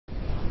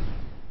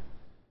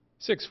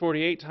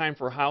6:48, time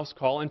for House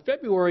Call. And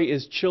February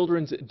is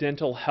Children's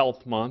Dental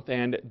Health Month,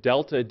 and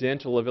Delta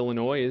Dental of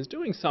Illinois is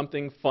doing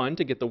something fun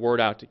to get the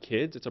word out to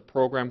kids. It's a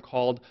program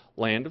called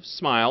Land of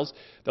Smiles.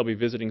 They'll be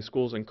visiting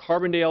schools in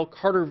Carbondale,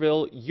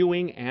 Carterville,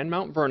 Ewing, and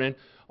Mount Vernon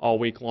all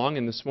week long.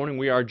 And this morning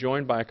we are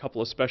joined by a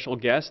couple of special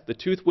guests, the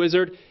Tooth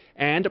Wizard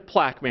and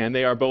Plaque Man.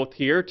 They are both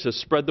here to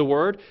spread the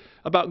word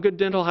about good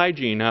dental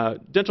hygiene.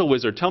 Dental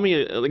Wizard, tell me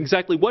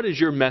exactly what is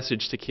your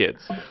message to kids?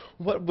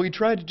 What we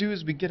try to do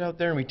is we get out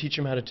there and we teach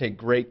them how to take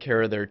great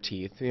care of their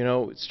teeth. You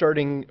know,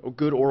 starting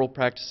good oral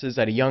practices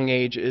at a young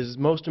age is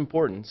most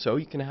important, so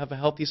you can have a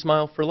healthy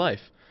smile for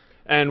life.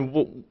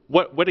 And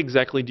what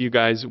exactly do you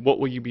guys, what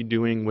will you be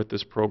doing with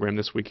this program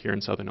this week here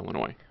in Southern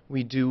Illinois?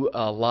 We do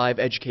a live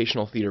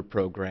educational theater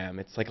program.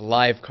 It's like a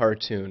live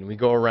cartoon. We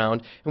go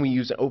around and we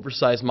use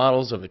oversized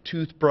models of a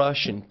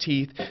toothbrush and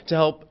teeth to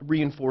help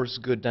reinforce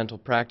good dental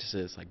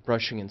practices like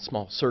brushing in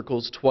small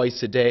circles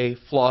twice a day,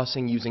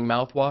 flossing using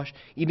mouthwash,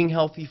 eating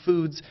healthy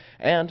foods,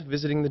 and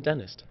visiting the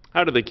dentist.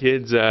 How do the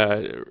kids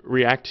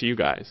react to you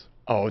guys?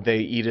 Oh, they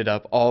eat it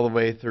up all the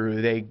way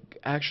through. They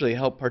actually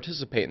help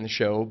participate in the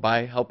show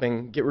by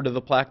helping get rid of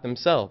the plaque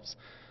themselves.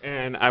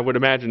 And I would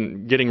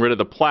imagine getting rid of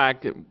the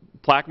plaque.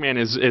 Plaque Man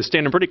is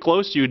standing pretty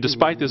close to you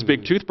despite this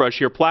big toothbrush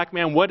here. Plaque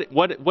Man, what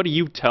do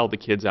you tell the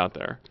kids out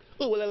there?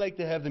 Oh, well, I like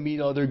to have them eat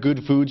all their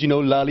good foods, you know,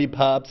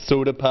 lollipops,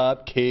 soda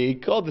pop,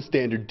 cake, all the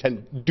standard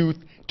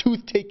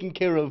tooth-taking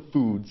care of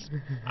foods.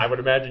 I would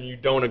imagine you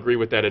don't agree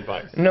with that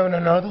advice. No,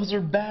 those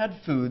are bad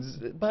foods.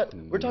 But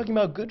we're talking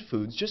about good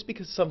foods. Just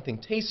because something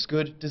tastes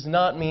good does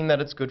not mean that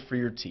it's good for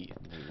your teeth.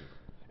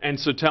 And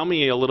so tell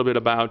me a little bit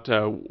about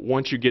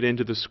once you get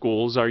into the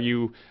schools, are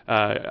you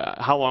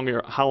how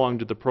long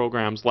do the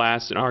programs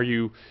last, and are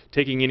you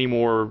taking any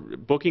more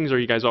bookings, or are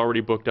you guys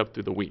already booked up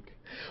through the week?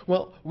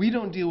 Well, we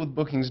don't deal with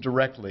bookings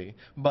directly,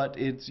 but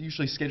it's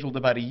usually scheduled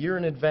about a year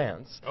in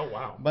advance. Oh,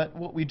 wow. But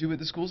what we do at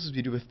the schools is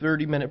we do a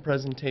 30-minute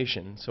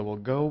presentation. So we'll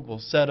go, we'll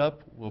set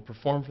up, we'll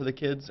perform for the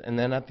kids, and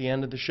then at the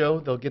end of the show,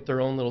 they'll get their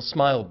own little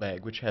smile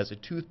bag, which has a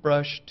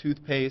toothbrush,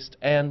 toothpaste,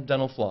 and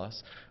dental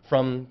floss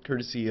from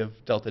courtesy of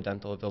Delta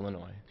Dental of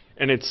Illinois.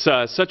 And it's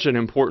such an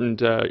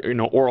important,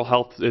 oral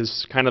health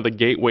is kind of the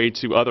gateway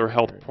to other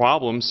health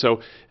problems.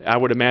 So I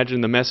would imagine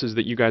the message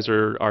that you guys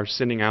are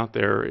sending out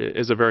there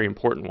is a very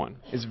important one.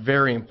 It's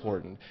very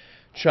important.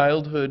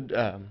 Childhood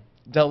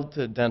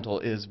Delta Dental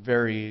is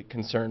very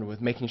concerned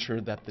with making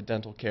sure that the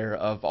dental care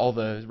of all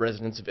the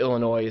residents of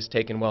Illinois is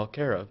taken well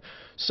care of.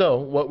 So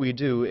what we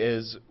do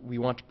is we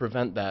want to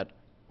prevent that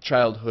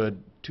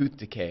childhood tooth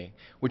decay,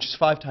 which is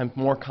 5 times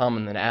more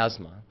common than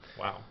asthma.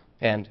 Wow.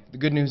 And the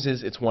good news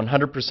is it's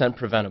 100%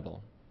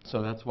 preventable.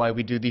 So that's why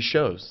we do these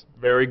shows.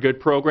 Very good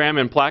program.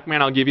 And Plaque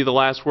Man, I'll give you the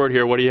last word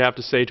here. What do you have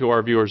to say to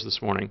our viewers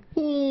this morning?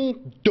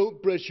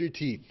 Don't brush your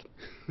teeth.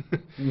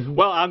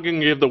 Well, I'm going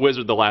to give the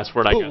wizard the last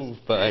word, I guess. Oh,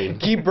 fine.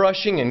 Keep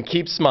brushing and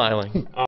keep smiling.